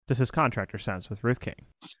This is Contractor Sense with Ruth King.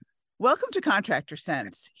 Welcome to Contractor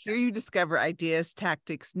Sense. Here you discover ideas,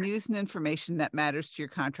 tactics, news, and information that matters to your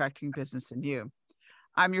contracting business and you.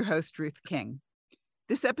 I'm your host, Ruth King.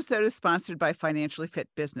 This episode is sponsored by Financially Fit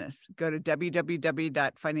Business. Go to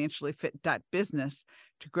www.financiallyfit.business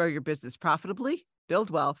to grow your business profitably, build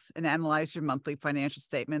wealth, and analyze your monthly financial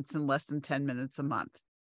statements in less than 10 minutes a month.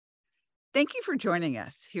 Thank you for joining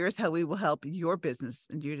us. Here's how we will help your business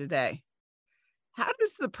and you today. How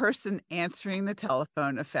does the person answering the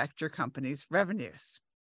telephone affect your company's revenues?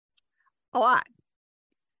 A lot.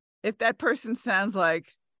 If that person sounds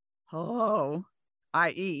like, hello,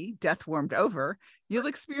 i.e. death warmed over, you'll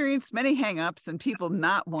experience many hangups and people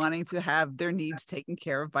not wanting to have their needs taken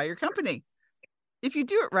care of by your company. If you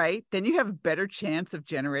do it right, then you have a better chance of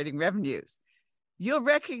generating revenues. You'll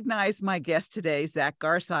recognize my guest today, Zach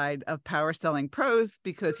Garside of Power Selling Pros,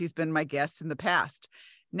 because he's been my guest in the past.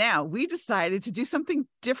 Now, we decided to do something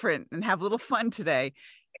different and have a little fun today.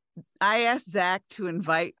 I asked Zach to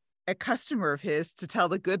invite a customer of his to tell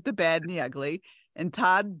the good, the bad, and the ugly. And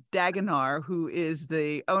Todd Dagenar, who is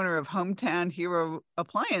the owner of Hometown Hero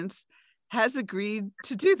Appliance, has agreed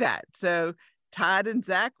to do that. So Todd and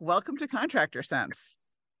Zach, welcome to Contractor Sense.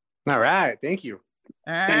 All right. Thank you.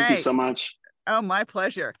 All right. Thank you so much. Oh, my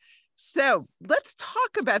pleasure. So let's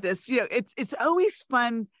talk about this. You know, it's always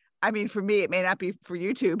fun. I mean, for me, it may not be for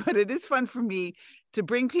you two, but it is fun for me to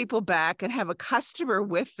bring people back and have a customer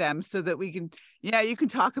with them so that we can, you can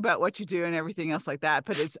talk about what you do and everything else like that.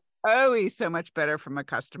 But it's always so much better from a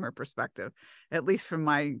customer perspective, at least from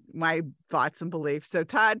my thoughts and beliefs. So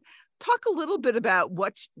Todd, talk a little bit about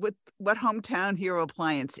what Hometown Hero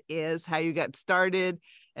Appliance is, how you got started,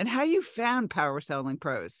 and how you found Power Selling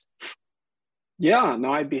Pros. Yeah,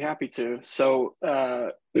 no, I'd be happy to. So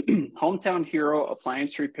Hometown Hero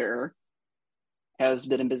Appliance Repair has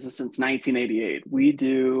been in business since 1988. We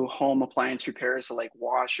do home appliance repairs like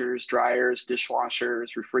washers, dryers,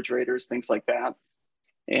 dishwashers, refrigerators, things like that.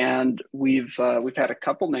 And we've had a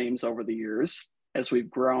couple names over the years. As we've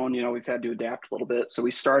grown, we've had to adapt a little bit. So we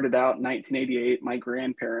started out in 1988. My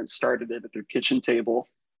grandparents started it at their kitchen table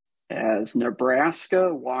as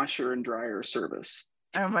Nebraska Washer and Dryer Service.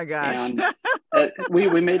 Oh my gosh. And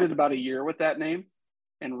we made it about a year with that name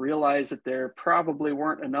and realized that there probably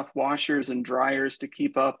weren't enough washers and dryers to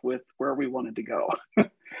keep up with where we wanted to go.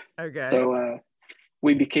 Okay. So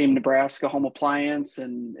we became Nebraska Home Appliance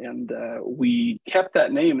and we kept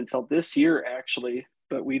that name until this year, actually,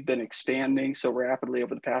 but we've been expanding so rapidly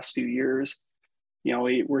over the past few years.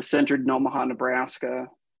 We're centered in Omaha, Nebraska,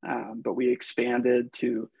 but we expanded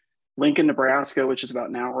to Lincoln, Nebraska, which is about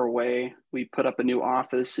an hour away. We put up a new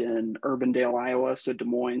office in Urbandale, Iowa, so Des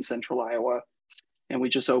Moines, Central Iowa. And we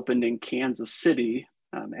just opened in Kansas City,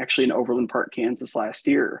 actually in Overland Park, Kansas last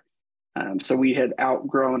year. So we had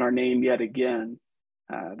outgrown our name yet again.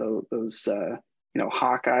 Those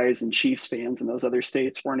Hawkeyes and Chiefs fans in those other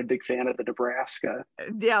states weren't a big fan of the Nebraska.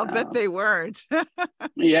 Yeah, I'll bet they weren't.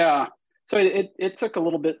 Yeah. So it took a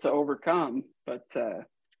little bit to overcome, but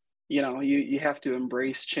you have to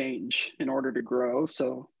embrace change in order to grow.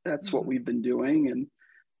 So that's what we've been doing. And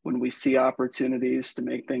when we see opportunities to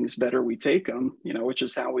make things better, we take them, which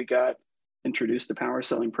is how we got introduced to Power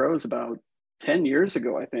Selling Pros about 10 years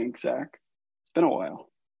ago, I think, Zach. It's been a while.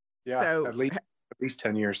 Yeah, So, at least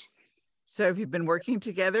 10 years. So have you been working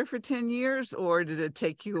together for 10 years or did it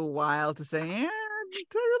take you a while to say, do I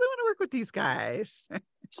really want to work with these guys?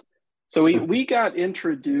 So we got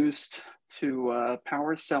introduced to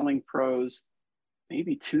Power Selling Pros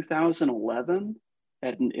maybe 2011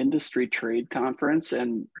 at an industry trade conference.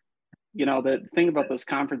 And the thing about those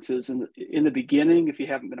conferences in the beginning, if you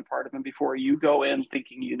haven't been a part of them before, you go in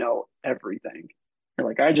thinking you know everything. You're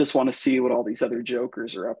like, I just want to see what all these other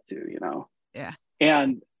jokers are up to, Yeah.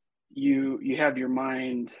 And you have your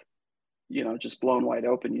mind just blown wide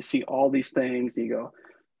open. You see all these things and you go,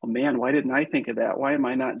 oh man, why didn't I think of that? Why am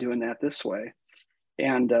I not doing that this way?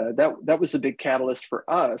 And that was a big catalyst for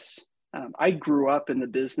us. I grew up in the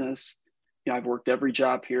business. I've worked every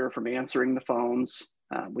job here, from answering the phones,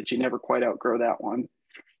 which you never quite outgrow that one,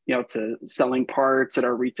 to selling parts at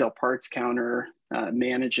our retail parts counter,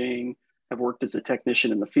 managing. I've worked as a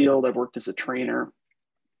technician in the field. I've worked as a trainer.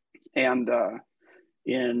 And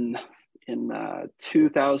in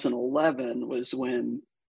 2011 was when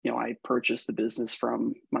I purchased the business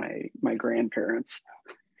from my grandparents.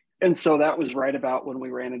 And so that was right about when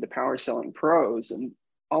we ran into Power Selling Pros. And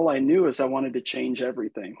all I knew is I wanted to change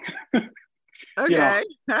everything. Okay.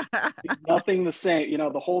 Nothing the same.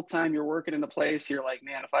 The whole time you're working in a place, you're like,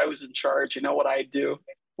 man, if I was in charge, you know what I'd do?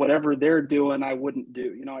 Whatever they're doing, I wouldn't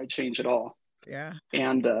do. I'd change it all. Yeah.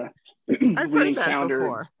 And I've heard that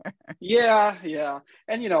before. Yeah.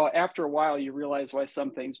 And, after a while, you realize why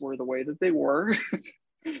some things were the way that they were.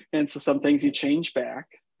 And so some things you change back.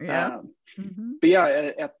 Yeah. But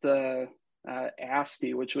yeah, at the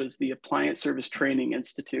ASTI, which was the Appliance Service Training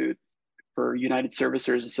Institute for United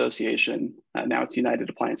Servicers Association, now it's United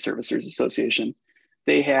Appliance Servicers Association,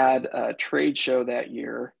 they had a trade show that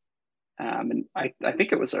year. And I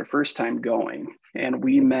think it was our first time going. And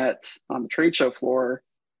we met on the trade show floor,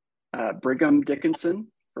 Brigham Dickinson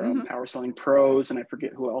from Power Selling Pros, and I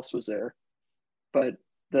forget who else was there. But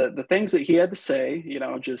the things that he had to say,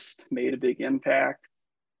 just made a big impact.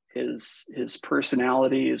 His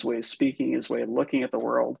personality, his way of speaking, his way of looking at the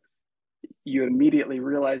world. You immediately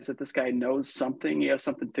realize that this guy knows something. He has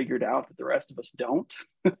something figured out that the rest of us don't.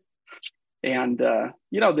 And,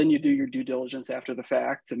 then you do your due diligence after the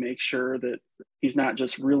fact to make sure that he's not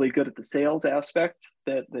just really good at the sales aspect,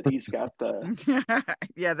 that he's got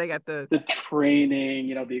they got the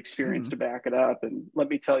training, the experience to back it up. And let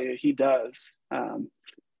me tell you, he does.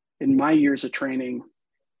 In my years of training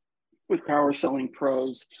with Power Selling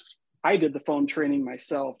Pros, I did the phone training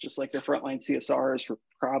myself, just like their frontline CSRs, for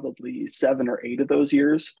probably 7 or 8 of those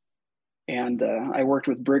years. And I worked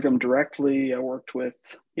with Brigham directly. I worked with,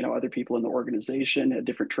 other people in the organization, had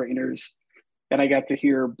different trainers. And I got to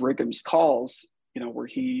hear Brigham's calls, where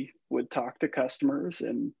he would talk to customers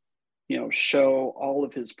and, show all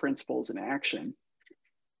of his principles in action.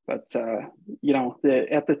 But,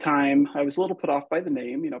 at the time, I was a little put off by the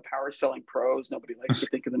name, Power Selling Pros. Nobody likes to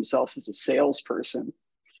think of themselves as a salesperson.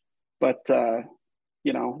 But, and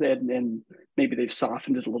maybe they've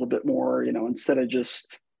softened it a little bit more, instead of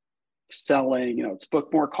just selling, it's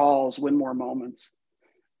book more calls, win more moments.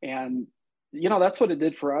 And, that's what it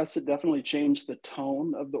did for us. It definitely changed the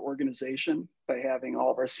tone of the organization by having all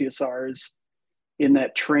of our CSRs in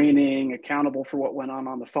that training, accountable for what went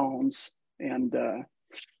on the phones, and,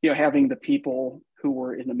 having the people who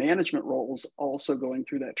were in the management roles also going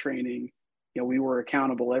through that training. We were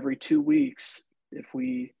accountable every 2 weeks. If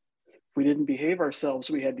we didn't behave ourselves,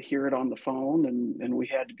 we had to hear it on the phone, and we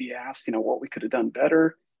had to be asked, what we could have done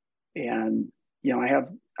better. And,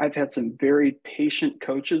 I've had some very patient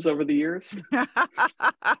coaches over the years.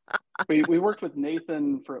 We worked with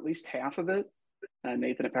Nathan for at least half of it,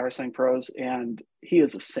 Nathan at Power Selling Pros, and he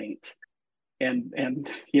is a saint. And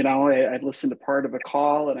I'd listen to part of a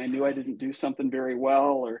call and I knew I didn't do something very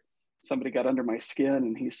well, or somebody got under my skin,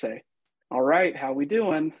 and he'd say, "All right, how we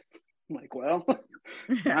doing?" I'm like, "Well,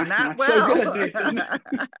 not well. So good, Nathan."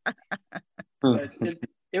 But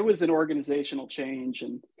it was an organizational change.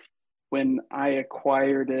 And when I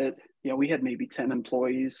acquired it, we had maybe 10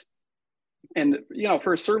 employees. And,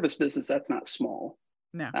 for a service business, that's not small.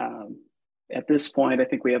 No. At this point, I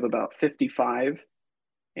think we have about 55.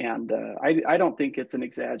 And I don't think it's an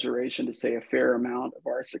exaggeration to say a fair amount of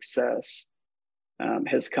our success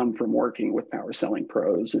has come from working with Power Selling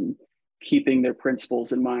Pros and keeping their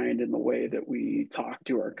principles in mind in the way that we talk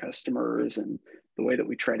to our customers and the way that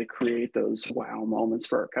we try to create those wow moments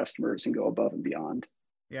for our customers and go above and beyond.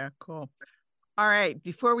 Yeah, cool. All right.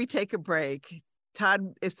 Before we take a break,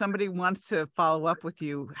 Todd, if somebody wants to follow up with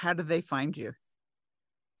you, how do they find you?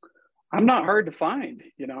 I'm not hard to find,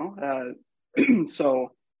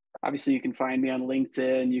 so obviously you can find me on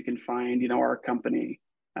LinkedIn. You can find, our company.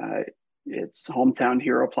 It's Hometown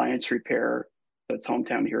Hero Appliance Repair. That's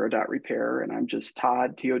hometownhero.repair. And I'm just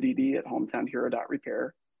Todd, TODD, at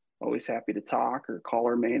hometownhero.repair. Always happy to talk, or call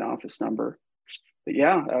our main office number. But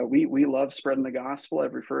yeah, we love spreading the gospel.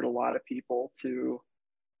 I've referred a lot of people to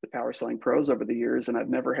the Power Selling Pros over the years, and I've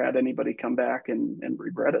never had anybody come back and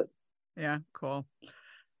regret it. Yeah, cool.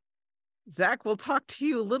 Zach, we'll talk to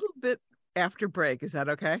you a little bit after break. Is that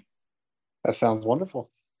okay? That sounds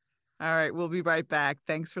wonderful. All right, we'll be right back.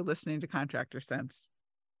 Thanks for listening to Contractor Sense.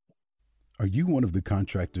 Are you one of the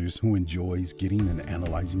contractors who enjoys getting and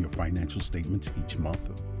analyzing your financial statements each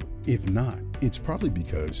month? If not, it's probably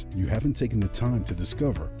because you haven't taken the time to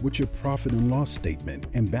discover what your profit and loss statement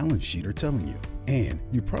and balance sheet are telling you. And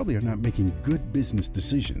you probably are not making good business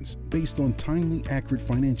decisions based on timely, accurate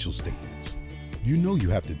financial statements. You know you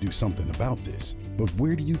have to do something about this, but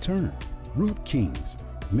where do you turn? Ruth King's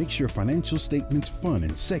Makes Your Financial Statements Fun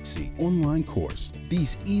and Sexy online course.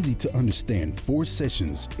 These easy to understand 4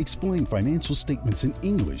 sessions explain financial statements in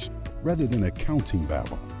English rather than accounting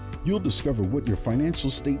babble. You'll discover what your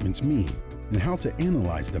financial statements mean and how to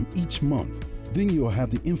analyze them each month. Then you'll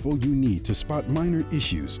have the info you need to spot minor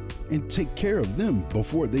issues and take care of them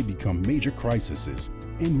before they become major crises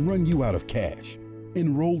and run you out of cash.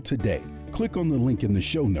 Enroll today. Click on the link in the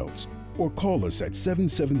show notes or call us at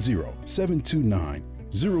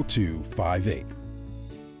 770-729-0258.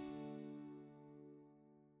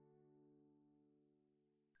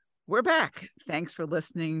 We're back. Thanks for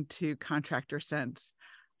listening to Contractor Sense.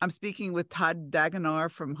 I'm speaking with Todd Dagenar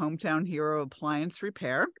from Hometown Hero Appliance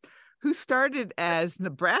Repair, who started as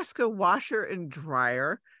Nebraska washer and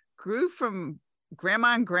dryer, grew from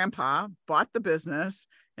grandma and grandpa, bought the business,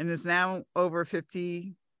 and is now over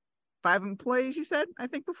 55 employees, you said, I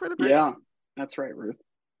think, before the break? Yeah, that's right, Ruth.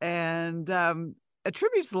 And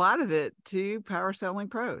attributes a lot of it to Power Selling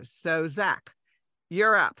Pros. So, Zach,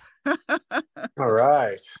 you're up. All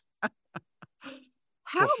right.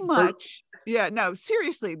 How much? Yeah, no,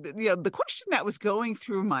 seriously, the question that was going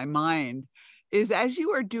through my mind is, as you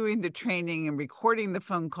are doing the training and recording the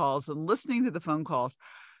phone calls and listening to the phone calls,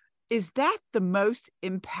 is that the most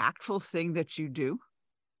impactful thing that you do?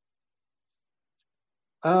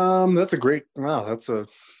 That's a great, wow, that's an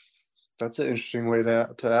interesting way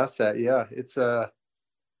to ask that. Yeah, it's the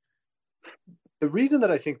reason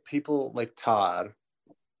that I think people like Todd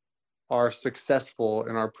are successful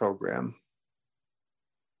in our program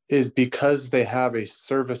is because they have a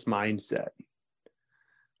service mindset.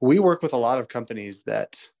 We work with a lot of companies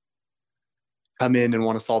that come in and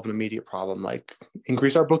want to solve an immediate problem, like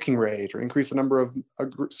increase our booking rate or increase the number of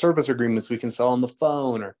service agreements we can sell on the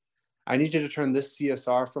phone, or I need you to turn this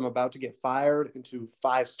CSR from about to get fired into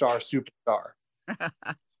 5-star superstar.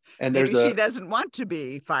 And maybe she doesn't want to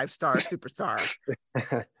be 5-star superstar.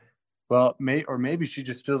 Well, maybe she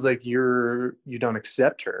just feels like you don't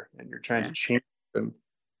accept her and you're trying to change them.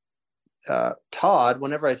 Todd,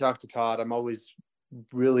 whenever I talk to Todd, I'm always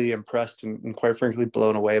really impressed and quite frankly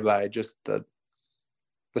blown away by just the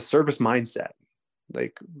service mindset.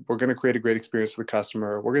 Like, we're going to create a great experience for the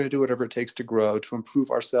customer. We're going to do whatever it takes to grow, to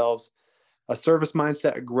improve ourselves. A service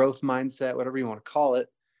mindset, a growth mindset, whatever you want to call it.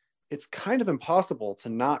 It's kind of impossible to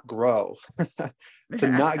not grow, to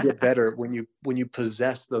not get better when you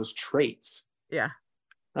possess those traits. Yeah.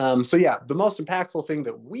 So yeah, the most impactful thing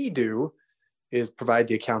that we do is provide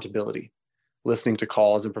the accountability, listening to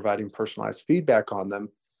calls and providing personalized feedback on them.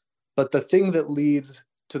 But the thing that leads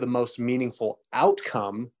to the most meaningful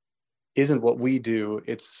outcome isn't what we do.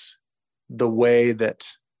 It's the way that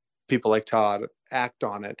people like Todd act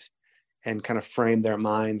on it and kind of frame their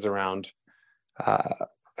minds around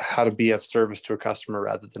how to be of service to a customer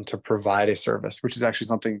rather than to provide a service, which is actually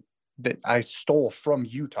something that I stole from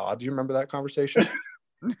you, Todd. Do you remember that conversation?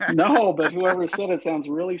 No, but whoever said it sounds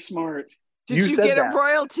really smart. Did you get a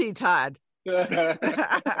royalty, Todd? I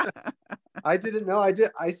didn't know. I did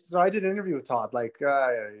an interview with Todd like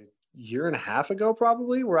a year and a half ago,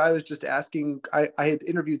 probably, where I was just asking. I had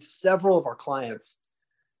interviewed several of our clients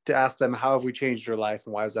to ask them, how have we changed your life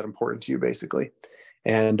and why is that important to you, basically.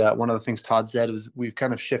 And one of the things Todd said was, we've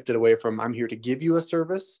kind of shifted away from I'm here to give you a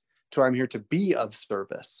service to I'm here to be of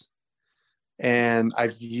service. And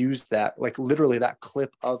I've used that, like literally that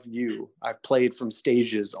clip of you, I've played from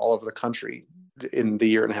stages all over the country in the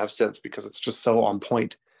year and a half since, because it's just so on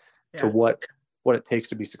point to what it takes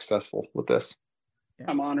to be successful with this. Yeah,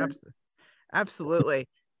 I'm honored. Absolutely.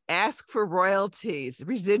 Ask for royalties,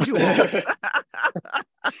 residuals.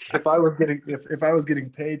 If I was getting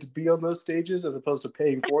paid to be on those stages as opposed to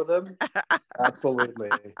paying for them, absolutely.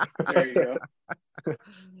 There you go.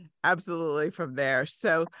 Absolutely from there.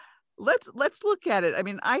 So let's look at it. I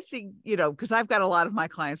mean, I think, because I've got a lot of my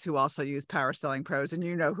clients who also use Power Selling Pros, and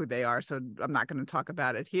you know who they are, so I'm not going to talk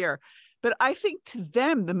about it here. But I think to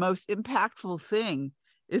them, the most impactful thing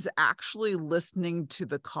is actually listening to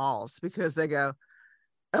the calls, because they go,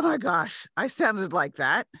 oh my gosh, I sounded like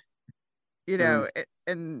that,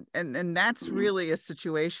 and that's really a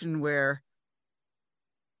situation where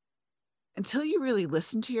until you really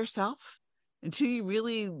listen to yourself, until you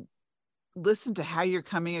really listen to how you're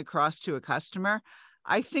coming across to a customer,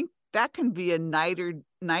 I think that can be a night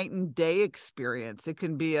and day experience. It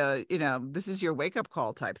can be a, this is your wake up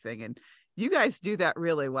call type thing. And you guys do that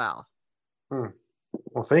really well.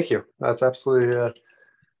 Well, thank you. That's absolutely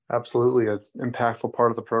an impactful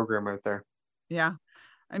part of the program right there. Yeah.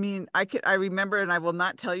 I mean, I remember, and I will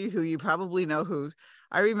not tell you who, you probably know who.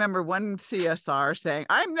 I remember one CSR saying,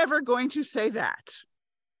 I'm never going to say that,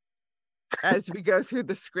 as we go through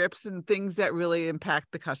the scripts and things that really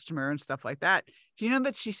impact the customer and stuff like that. Do you know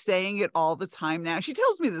that she's saying it all the time now? She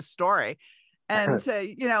tells me the story and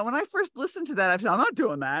say, when I first listened to that, I thought, I'm not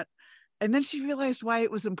doing that. And then she realized why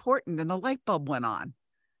it was important, and the light bulb went on.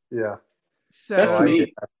 Yeah. So that's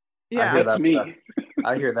me. Yeah, that's me.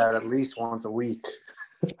 I hear that at least once a week.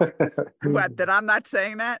 What, that I'm not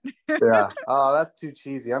saying that? Yeah. Oh, that's too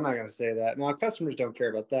cheesy. I'm not going to say that. No, customers don't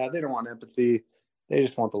care about that. They don't want empathy. They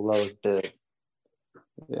just want the lowest bid.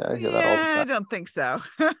 Yeah, I hear that all the time. I don't think so.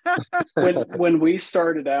 when we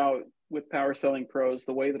started out with Power Selling Pros,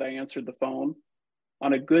 the way that I answered the phone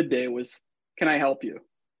on a good day was, can I help you?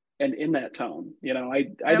 And in that tone, I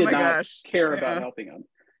Oh did my not gosh. care Yeah. about helping them.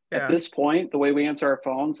 Yeah. At this point, the way we answer our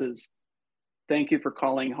phones is, thank you for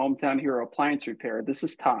calling Hometown Hero Appliance Repair. This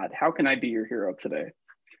is Todd. How can I be your hero today?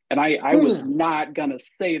 And I was not going to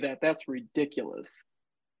say that. That's ridiculous.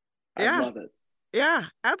 Yeah. I love it. Yeah,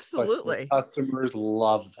 But absolutely. the customers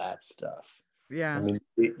love that stuff. Yeah. I mean,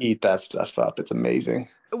 they eat that stuff up. It's amazing.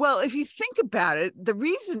 Well, if you think about it, the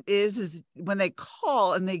reason is when they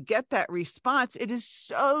call and they get that response, it is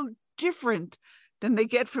so different than they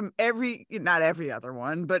get from not every other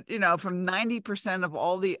one, but from 90% of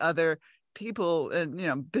all the other people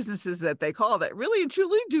and businesses that they call that really and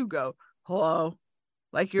truly do go, hello,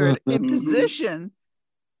 like you're in position,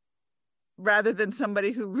 rather than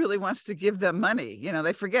somebody who really wants to give them money.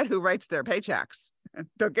 They forget who writes their paychecks.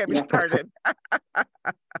 Don't get me started.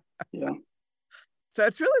 Yeah. So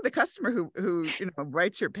it's really the customer who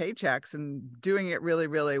writes your paychecks, and doing it really,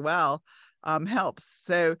 really well helps.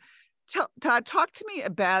 So Todd, talk to me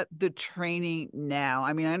about the training now.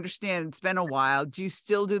 I mean, I understand it's been a while. Do you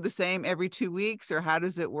still do the same every 2 weeks, or how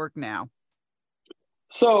does it work now?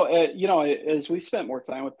 So, as we spent more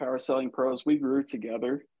time with Power Selling Pros, we grew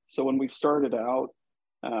together. So when we started out,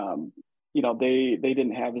 they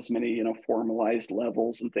didn't have as many, formalized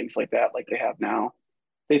levels and things like that like they have now.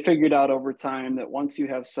 They figured out over time that once you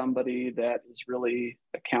have somebody that is really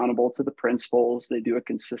accountable to the principles, they do a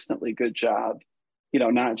consistently good job,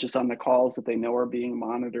 not just on the calls that they know are being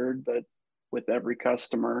monitored, but with every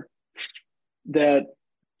customer, that,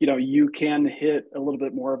 you can hit a little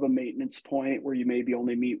bit more of a maintenance point where you maybe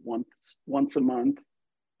only meet once a month.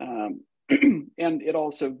 And it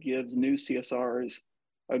also gives new CSRs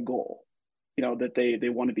a goal, that they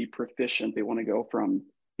want to be proficient. They want to go from,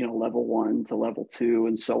 level 1 to level 2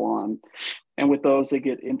 and so on. And with those, they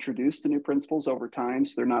get introduced to new principles over time,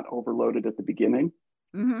 so they're not overloaded at the beginning.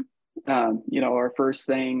 Mm-hmm. Our first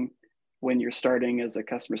thing when you're starting as a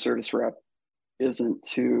customer service rep isn't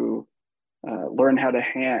to learn how to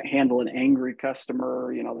handle an angry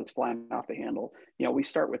customer, that's flying off the handle. We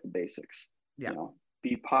start with the basics. Yeah.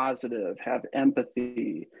 Be positive, have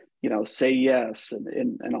empathy, say yes,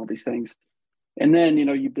 and all these things. And then,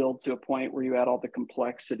 you build to a point where you add all the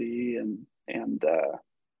complexity and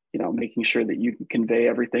making sure that you can convey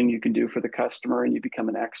everything you can do for the customer, and you become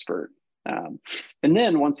an expert. And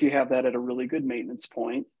then once you have that at a really good maintenance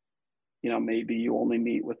point, maybe you only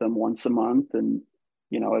meet with them once a month. And,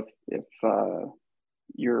 if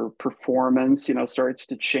your performance, starts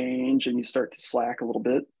to change and you start to slack a little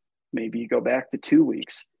bit, maybe you go back to 2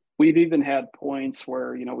 weeks. We've even had points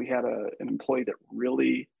where, we had an employee that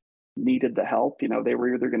really needed the help. They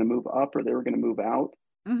were either going to move up or they were going to move out.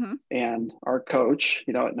 Mm-hmm. And our coach,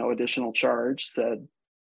 at no additional charge, said,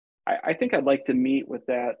 I think I'd like to meet with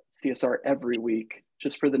that CSR every week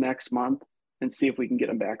just for the next month and see if we can get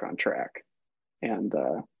them back on track. And,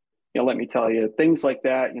 let me tell you, things like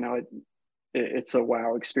that, it's a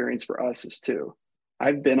wow experience for us as too.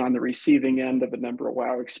 I've been on the receiving end of a number of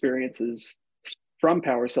wow experiences from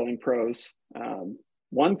Power Selling Pros.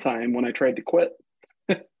 One time when I tried to quit,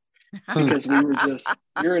 because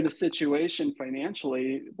you're in a situation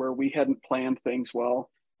financially where we hadn't planned things well.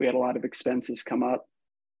 We had a lot of expenses come up,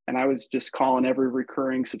 and I was just calling every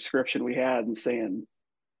recurring subscription we had and saying,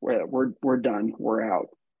 we're done, we're out.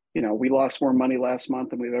 We lost more money last month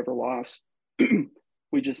than we've ever lost.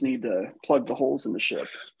 We just need to plug the holes in the ship.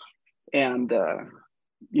 And,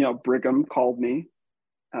 Brigham called me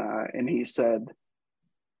and he said,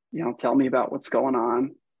 tell me about what's going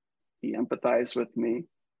on. He empathized with me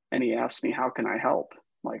and he asked me, how can I help?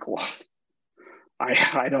 I'm like, well,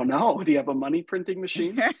 I don't know. Do you have a money printing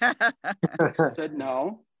machine? I said,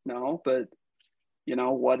 no, but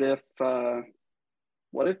what if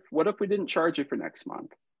we didn't charge you for next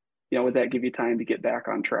month? Would that give you time to get back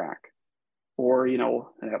on track? Or,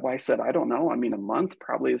 I said, I don't know. I mean, a month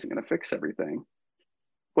probably isn't going to fix everything.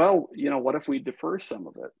 Well, what if we defer some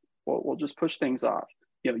of it? Well, we'll just push things off.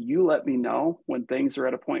 You let me know when things are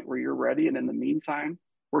at a point where you're ready. And in the meantime,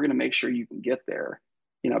 we're going to make sure you can get there.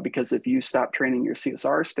 Because if you stop training your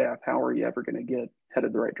CSR staff, how are you ever going to get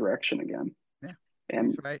headed the right direction again? Yeah,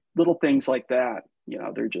 and right. Little things like that,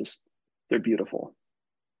 they're beautiful.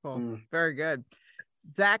 Cool. Very good.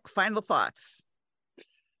 Zach, final thoughts.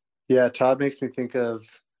 Yeah, Todd makes me think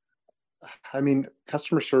of,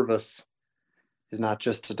 customer service is not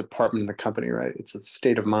just a department in the company, right? It's a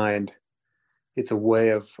state of mind. It's a way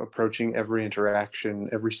of approaching every interaction,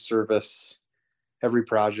 every service, every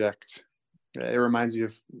project. It reminds me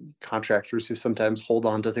of contractors who sometimes hold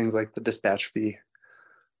on to things like the dispatch fee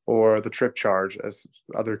or the trip charge, as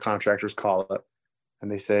other contractors call it. And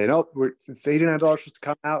they say, nope, it's $89 just to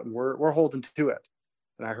come out, and we're holding to it.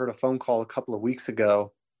 And I heard a phone call a couple of weeks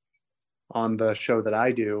ago on the show that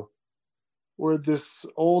I do, where this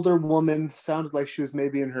older woman, sounded like she was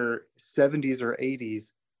maybe in her 70s or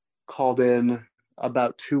 80s, called in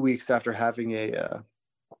about 2 weeks after having a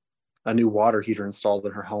new water heater installed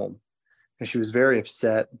in her home. And she was very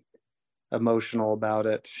upset, emotional about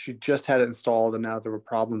it. She just had it installed, and now there were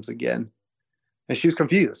problems again. And she was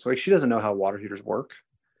confused. Like, she doesn't know how water heaters work.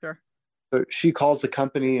 Sure. So she calls the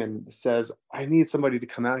company and says, I need somebody to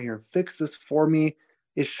come out here and fix this for me.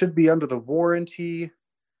 It should be under the warranty.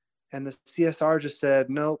 And the CSR just said,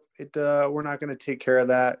 nope, we're not going to take care of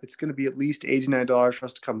that. It's going to be at least $89 for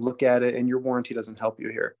us to come look at it, and your warranty doesn't help you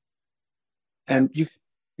here. And you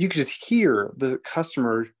could just hear the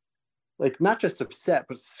customer, like, not just upset,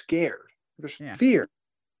 but scared. There's fear.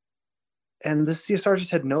 And the CSR just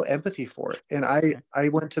had no empathy for it. And I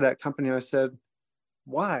went to that company and I said,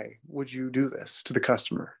 why would you do this to the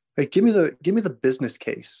customer? Like, give me the business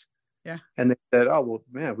case. Yeah. And they said, oh, well,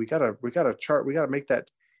 man, we gotta make that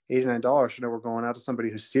 $89 so now we're going out to somebody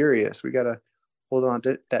who's serious. We gotta hold on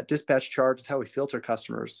to that dispatch charge. Is how we filter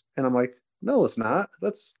customers. And I'm like, no, it's not.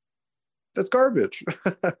 That's garbage.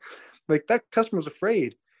 Like, that customer's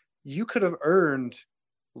afraid. You could have earned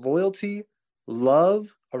loyalty, love,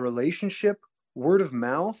 a relationship, word of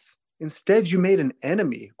mouth. Instead, you made an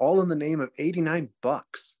enemy, all in the name of $89.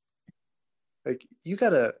 Like, you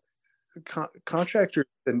gotta, contractors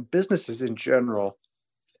and businesses in general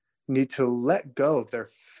need to let go of their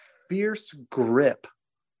fierce grip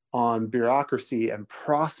on bureaucracy and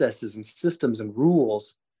processes and systems and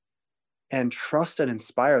rules, and trust and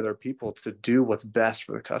inspire their people to do what's best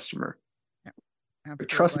for the customer. Yeah,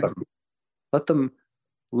 trust them. Let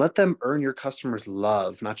them earn your customers'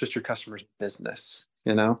 love, not just your customers' business,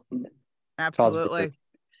 you know? Absolutely.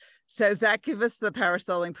 So, Zach, give us the Power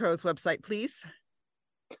Selling Pros website, please.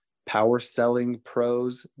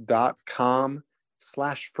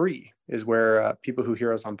 powersellingpros.com/free is where people who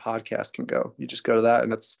hear us on podcast can go. You just go to that,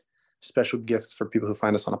 and it's special gifts for people who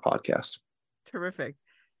find us on a podcast. Terrific.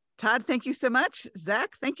 Todd, thank you so much.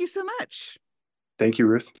 Zach, thank you so much. Thank you,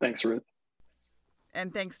 Ruth. Thanks, Ruth.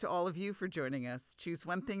 And thanks to all of you for joining us. Choose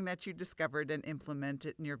one thing that you discovered and implement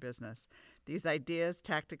it in your business. These ideas,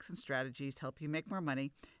 tactics, and strategies help you make more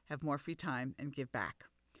money, have more free time, and give back.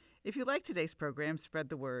 If you like today's program, spread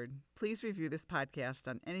the word. Please review this podcast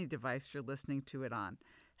on any device you're listening to it on.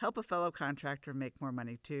 Help a fellow contractor make more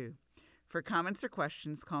money, too. For comments or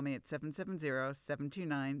questions, call me at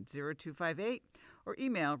 770-729-0258 or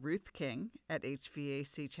email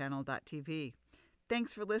ruthking@hvacchannel.tv.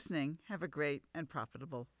 Thanks for listening. Have a great and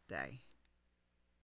profitable day.